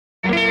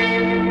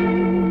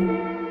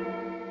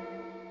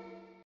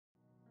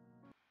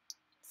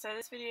So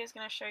this video is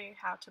going to show you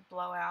how to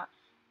blow out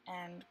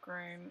and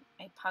groom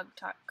a pug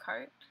type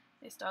coat.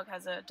 This dog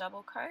has a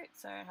double coat,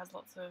 so it has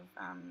lots of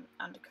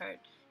undercoat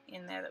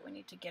in there that we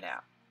need to get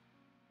out.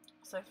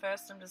 So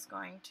first I'm just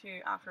going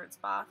to, after its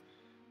bath,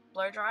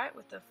 blow dry it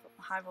with the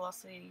high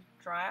velocity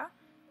dryer.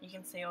 You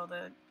can see all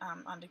the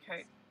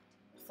undercoat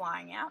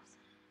flying out.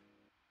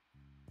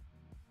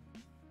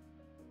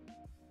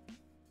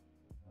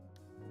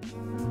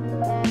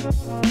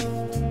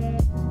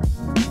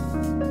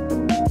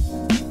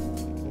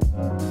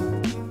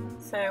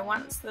 So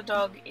once the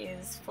dog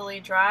is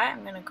fully dry,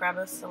 I'm going to grab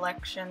a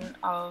selection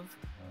of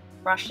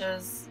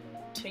brushes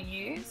to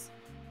use.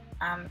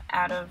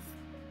 Out of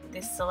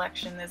this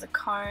selection there's a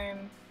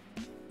comb,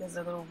 there's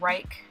a little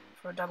rake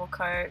for a double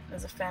coat,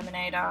 there's a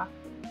Furminator,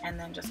 and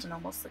then just a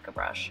normal slicker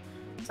brush.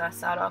 So I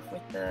start off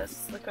with the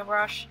slicker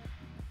brush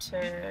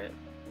to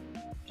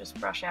just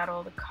brush out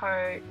all the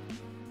coat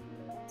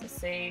to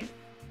see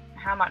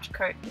how much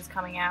coat is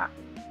coming out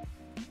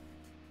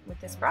with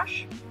this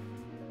brush.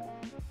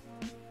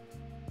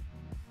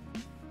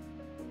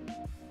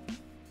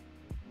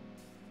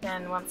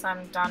 Then once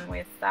I'm done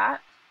with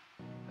that,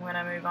 I'm going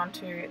to move on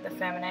to the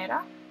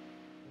Furminator.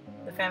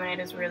 The Furminator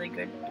is really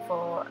good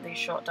for these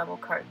short double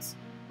coats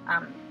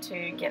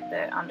to get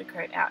the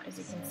undercoat out. As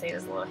you can see,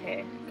 there's a lot of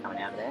hair coming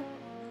out of there.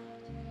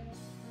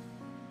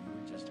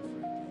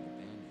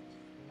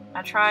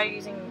 I try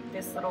using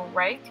this little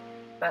rake,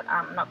 but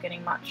I'm not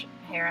getting much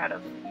hair out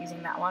of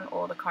using that one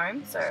or the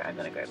comb, so I'm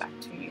going to go back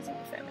to using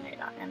the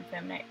Furminator and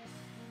Furminate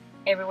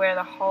everywhere,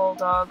 the whole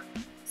dog,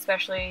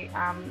 especially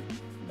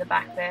the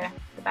back there,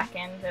 the back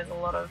end. There's a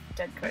lot of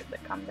dead coat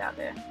that comes out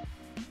there.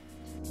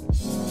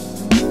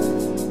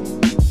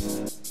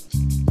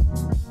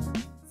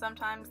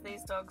 Sometimes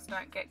these dogs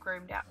don't get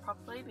groomed out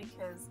properly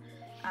because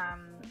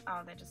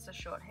they're just a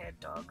short-haired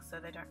dog, so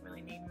they don't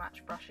really need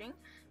much brushing.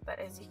 But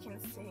as you can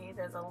see,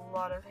 there's a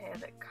lot of hair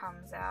that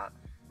comes out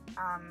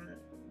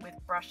with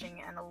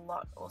brushing, and a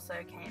lot also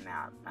came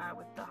out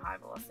with the high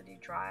velocity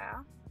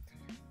dryer.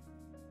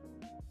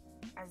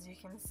 As you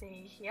can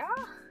see here,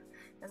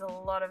 there's a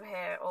lot of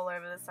hair all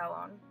over the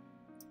salon.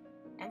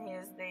 And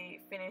here's the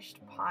finished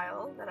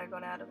pile that I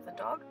got out of the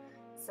dog.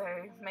 So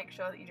make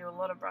sure that you do a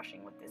lot of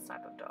brushing with this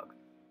type of dog.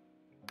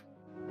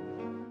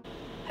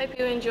 Hope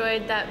you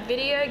enjoyed that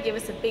video. Give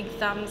us a big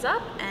thumbs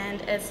up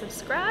and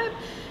subscribe,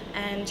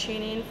 and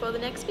tune in for the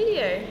next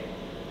video.